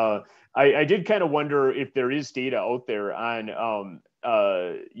 I did kind of wonder if there is data out there on,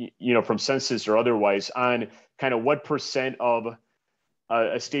 from census or otherwise, on kind of what percent of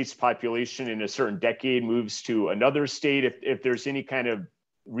a state's population in a certain decade moves to another state, if there's any kind of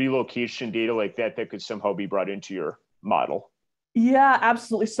relocation data like that could somehow be brought into your model. Yeah,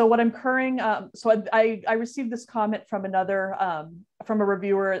 absolutely. So what I'm occurring, I received this comment from from a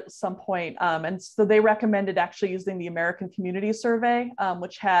reviewer at some point. And so they recommended actually using the American Community Survey,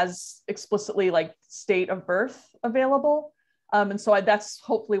 which has explicitly like state of birth available. And so that's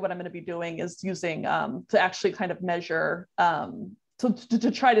hopefully what I'm going to be doing, is using to actually kind of measure,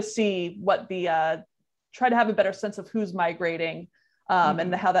 to try to see what try to have a better sense of who's migrating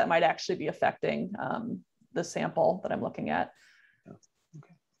and how that might actually be affecting the sample that I'm looking at.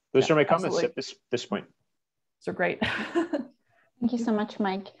 Okay. Those are my comments at this point. So great. Thank you so much,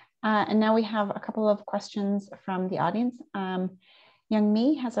 Mike. And now we have a couple of questions from the audience. Young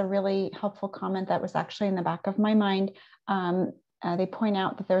Me has a really helpful comment that was actually in the back of my mind. They point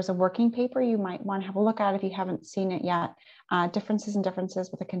out that there's a working paper you might want to have a look at if you haven't seen it yet. Differences and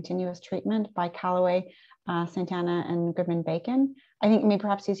Differences with a Continuous Treatment by Callaway, Santana, and Goodman-Bacon. I think maybe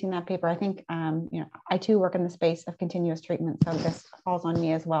perhaps you've seen that paper. I think, I too work in the space of continuous treatment, so this falls on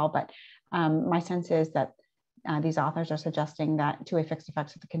me as well. But my sense is that these authors are suggesting that two-way fixed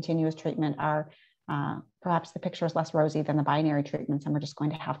effects with the continuous treatment are perhaps the picture is less rosy than the binary treatments, and we're just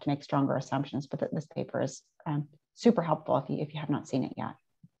going to have to make stronger assumptions. But this paper is super helpful if you have not seen it yet.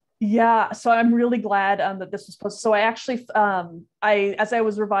 Yeah, so I'm really glad that this was posted. So I actually, as I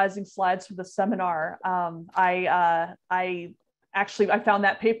was revising slides for the seminar, I found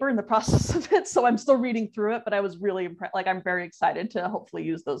that paper in the process of it. So I'm still reading through it, but I was really impressed. Like, I'm very excited to hopefully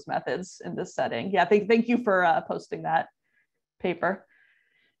use those methods in this setting. Yeah, thank you for posting that paper.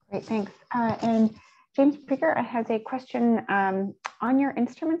 Great, thanks. And James Krieger has a question on your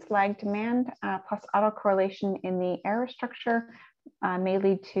instruments. Lag demand plus autocorrelation in the error structure may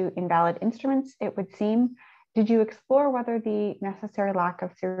lead to invalid instruments, it would seem. Did you explore whether the necessary lack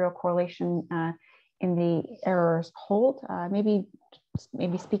of serial correlation in the errors hold? Maybe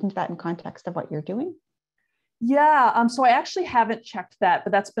speaking to that in context of what you're doing. Yeah, so I actually haven't checked that,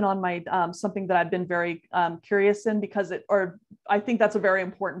 but that's been on my something that I've been very curious in, because I think that's a very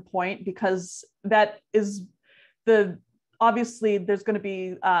important point, because that is obviously there's going to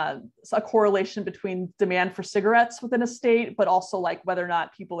be a correlation between demand for cigarettes within a state, but also like whether or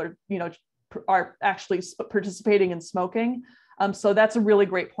not people are actually participating in smoking. So that's a really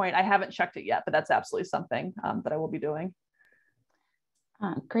great point. I haven't checked it yet, but that's absolutely something that I will be doing.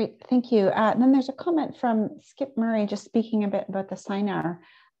 Great, thank you. And then there's a comment from Skip Murray just speaking a bit about the SINAR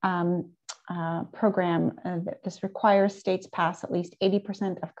program. This requires states pass at least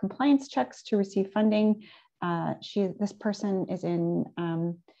 80% of compliance checks to receive funding. This person is in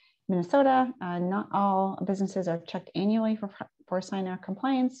Minnesota. Not all businesses are checked annually for SINAR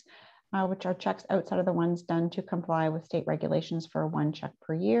compliance, which are checks outside of the ones done to comply with state regulations for one check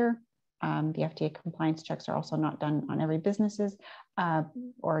per year. The FDA compliance checks are also not done on every businesses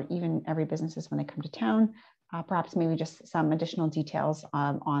or even every businesses when they come to town. Perhaps maybe just some additional details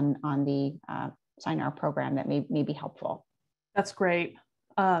on the SINAR program that may be helpful. That's great.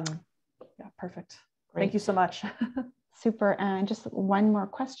 Yeah, perfect. Great. Thank you so much. Super. And just one more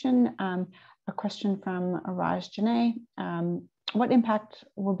question, a question from Raj Janae. What impact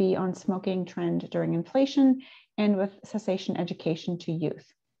will be on smoking trend during inflation and with cessation education to youth?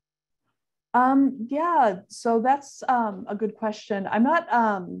 Yeah, so that's a good question. I'm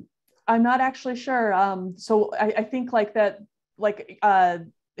not actually sure. So I think like that,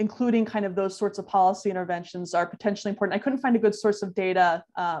 including kind of those sorts of policy interventions are potentially important. I couldn't find a good source of data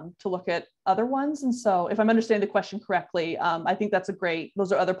to look at other ones. And so if I'm understanding the question correctly, I think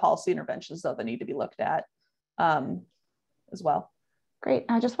those are other policy interventions though that need to be looked at as well. Great.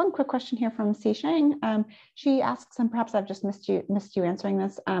 Just one quick question here from Si Shang. She asks, and perhaps I've just missed you answering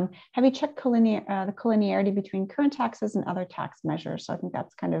this. Have you checked the collinearity between current taxes and other tax measures? So I think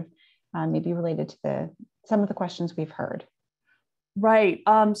that's kind of maybe related to some of the questions we've heard. Right.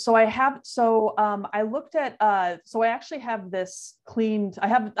 So I looked at, so I actually have this cleaned. I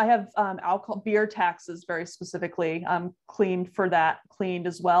have alcohol, beer taxes very specifically cleaned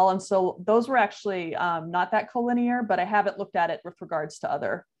as well. And so those were actually not that collinear, but I haven't looked at it with regards to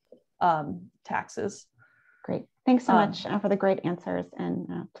other taxes. Great. Thanks so much for the great answers,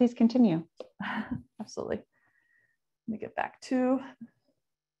 and please continue. Absolutely. Let me get back to,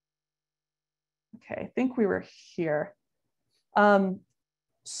 okay, I think we were here.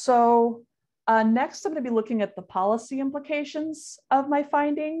 Next, I'm going to be looking at the policy implications of my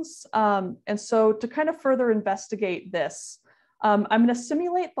findings. And so to kind of further investigate this, I'm going to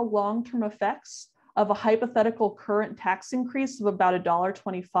simulate the long-term effects of a hypothetical current tax increase of about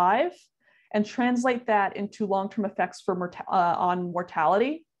 $1.25 and translate that into long-term effects on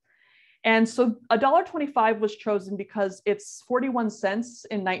mortality. And so $1.25 was chosen because it's 41 cents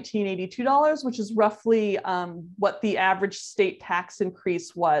in 1982 dollars, which is roughly what the average state tax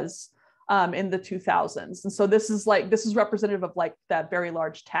increase was in the 2000s. And so this is representative of like that very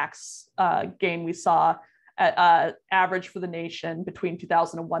large tax gain we saw at average for the nation between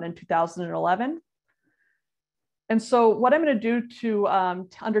 2001 and 2011. And so what I'm going to do to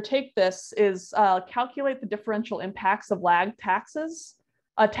undertake this is calculate the differential impacts of lagged tax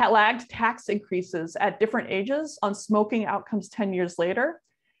increases at different ages on smoking outcomes 10 years later.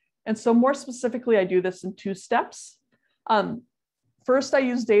 And so more specifically, I do this in two steps. First, I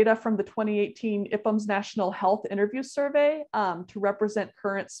use data from the 2018 IPUMS National Health Interview Survey to represent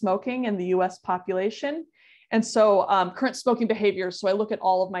current smoking in the US population. And so current smoking behaviors. So I look at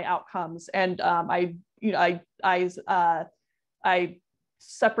all of my outcomes, and I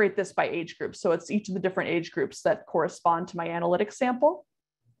separate this by age group. So it's each of the different age groups that correspond to my analytic sample.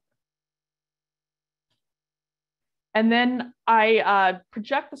 And then I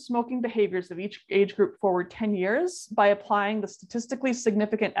project the smoking behaviors of each age group forward 10 years by applying the statistically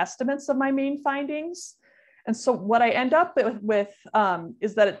significant estimates of my main findings. And so what I end up with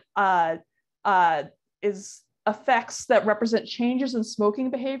is that is effects that represent changes in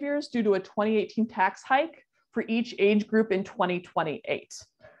smoking behaviors due to a 2018 tax hike for each age group in 2028.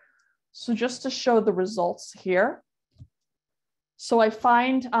 So just to show the results here. So I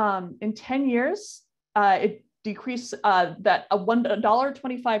find in 10 years, it decreased that a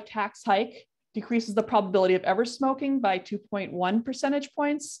 $1.25 tax hike decreases the probability of ever smoking by 2.1 percentage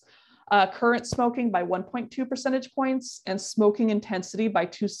points, current smoking by 1.2 percentage points, and smoking intensity by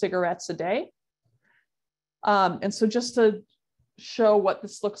 2 cigarettes a day. And so just to show what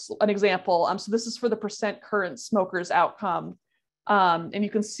this looks, an example, so this is for the percent current smokers outcome. And you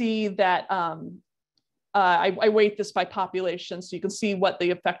can see that I weight this by population, so you can see what the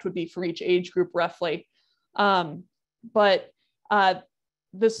effect would be for each age group roughly. But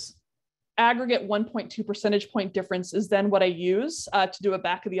this aggregate 1.2 percentage point difference is then what I use to do a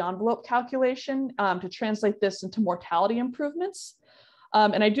back of the envelope calculation to translate this into mortality improvements.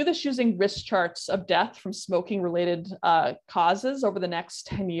 And I do this using risk charts of death from smoking related causes over the next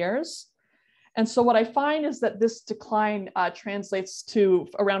 10 years. And so what I find is that this decline translates to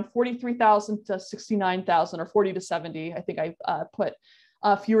around 43,000 to 69,000 or 40 to 70. I think I put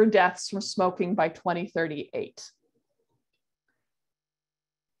fewer deaths from smoking by 2038.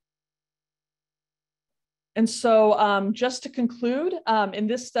 And so just to conclude, in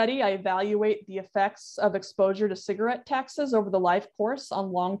this study, I evaluate the effects of exposure to cigarette taxes over the life course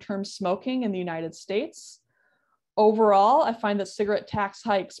on long-term smoking in the United States. Overall, I find that cigarette tax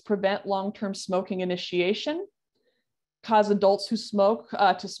hikes prevent long-term smoking initiation, cause adults who smoke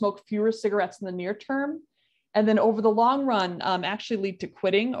to smoke fewer cigarettes in the near term, and then over the long run, actually lead to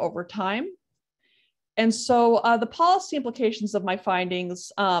quitting over time. And so the policy implications of my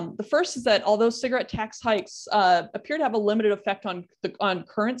findings, the first is that although cigarette tax hikes appear to have a limited effect on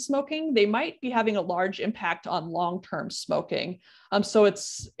current smoking, they might be having a large impact on long-term smoking. So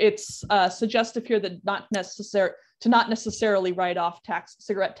it's suggestive here that not necessarily write off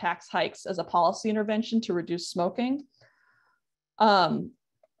cigarette tax hikes as a policy intervention to reduce smoking. And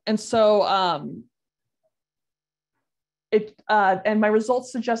my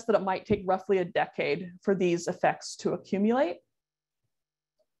results suggest that it might take roughly a decade for these effects to accumulate.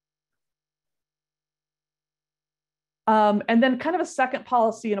 And then kind of a second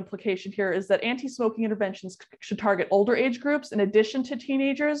policy and implication here is that anti-smoking interventions should target older age groups in addition to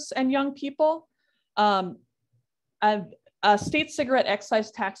teenagers and young people. State cigarette excise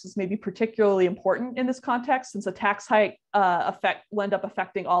taxes may be particularly important in this context, since a tax hike will end up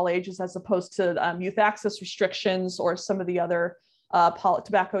affecting all ages as opposed to youth access restrictions or some of the other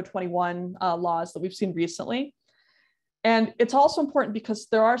tobacco 21 laws that we've seen recently. And it's also important because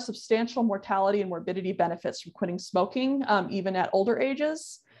there are substantial mortality and morbidity benefits from quitting smoking, even at older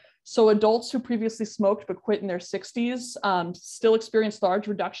ages. So adults who previously smoked but quit in their 60s still experience large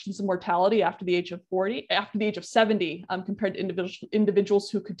reductions in mortality after the age of 70, compared to individuals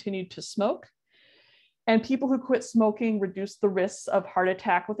who continued to smoke. And people who quit smoking reduce the risks of heart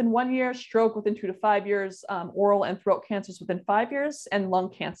attack within 1 year, stroke within 2 to 5 years, oral and throat cancers within 5 years, and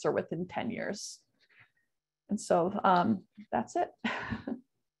lung cancer within 10 years. And so that's it.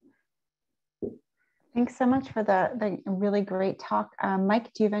 Thanks so much for the really great talk.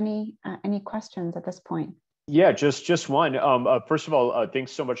 Mike, do you have any questions at this point? Yeah, just one. First of all,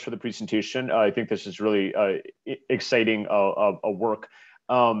 thanks so much for the presentation. I think this is really exciting work.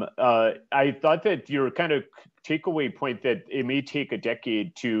 I thought that your kind of takeaway point that it may take a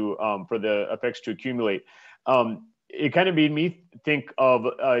decade for the effects to accumulate. It kind of made me think of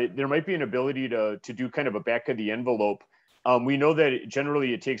there might be an ability to do kind of a back of the envelope. We know that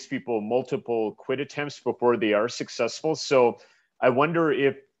generally it takes people multiple quit attempts before they are successful. So I wonder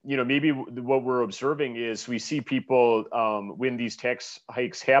if, maybe what we're observing is we see people when these tax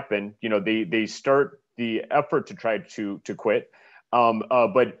hikes happen, they start the effort to try to quit,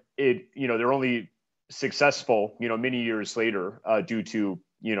 but they're only successful, many years later due to,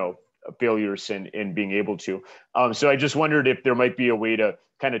 failures in being able to. So I just wondered if there might be a way to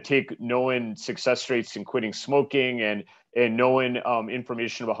kind of take knowing success rates in quitting smoking and knowing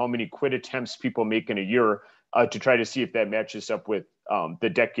information about how many quit attempts people make in a year to try to see if that matches up with the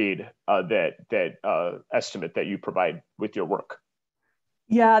decade that estimate that you provide with your work.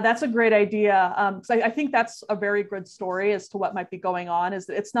 Yeah, that's a great idea. So I think that's a very good story as to what might be going on. Is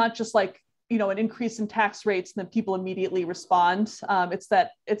that it's not just like an increase in tax rates and then people immediately respond. It's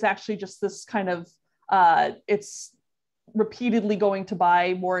that it's actually just this kind of it's repeatedly going to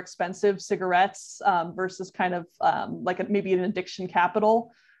buy more expensive cigarettes versus kind of like maybe an addiction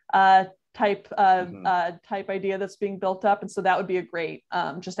capital type idea that's being built up. And so that would be a great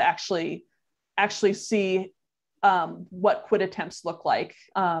just to actually actually see what quit attempts look like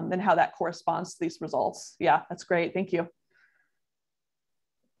and how that corresponds to these results. Yeah, that's great. Thank you.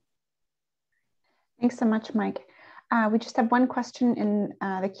 Thanks so much, Mike. We just have one question in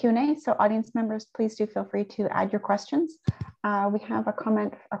the Q&A, so audience members, please do feel free to add your questions. We have a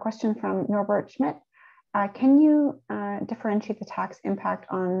question from Norbert Schmidt. Can you differentiate the tax impact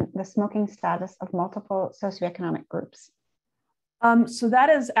on the smoking status of multiple socioeconomic groups? So that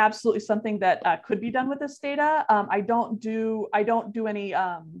is absolutely something that could be done with this data. I don't do any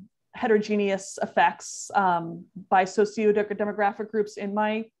heterogeneous effects by socio-demographic groups in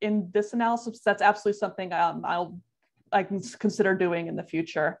this analysis. That's absolutely something I can consider doing in the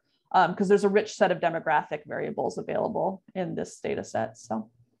future because there's a rich set of demographic variables available in this data set. So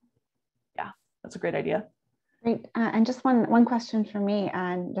yeah, that's a great idea. Great. And just one question for me,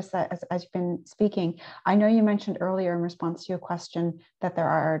 and just as you've been speaking, I know you mentioned earlier in response to your question that there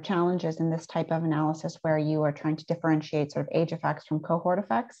are challenges in this type of analysis where you are trying to differentiate sort of age effects from cohort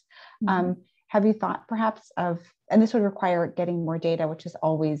effects. Mm-hmm. Have you thought perhaps of, and this would require getting more data, which is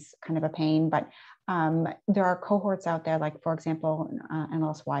always kind of a pain, but there are cohorts out there, like for example,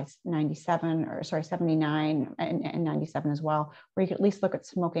 NLSY 79 and 97 as well, where you could at least look at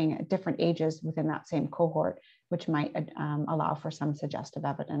smoking at different ages within that same cohort, which might allow for some suggestive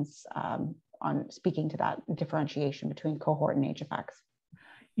evidence on speaking to that differentiation between cohort and age effects.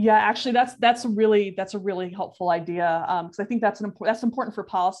 Yeah, actually, that's a really helpful idea because I think that's important for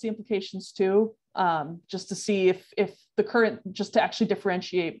policy implications too. Just to see if the current, just to actually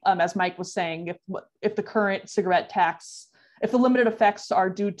differentiate, as Mike was saying, if the current cigarette tax, if the limited effects are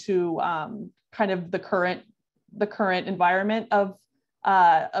due to kind of the current environment of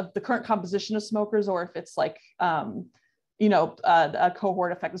the current composition of smokers, or if it's like a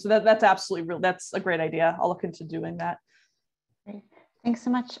cohort effect. So that's absolutely real. That's a great idea. I'll look into doing that. Great. Thanks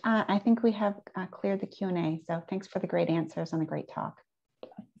so much. I think we have cleared the Q&A. So thanks for the great answers and the great talk.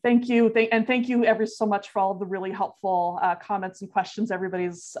 Thank you. Thank you ever so much for all of the really helpful comments and questions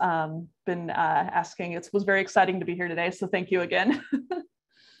everybody's been asking. It was very exciting to be here today. So thank you again.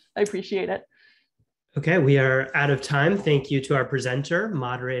 I appreciate it. Okay, we are out of time. Thank you to our presenter,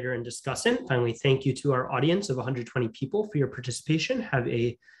 moderator, and discussant. Finally, thank you to our audience of 120 people for your participation. Have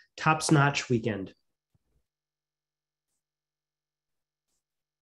a top-notch weekend.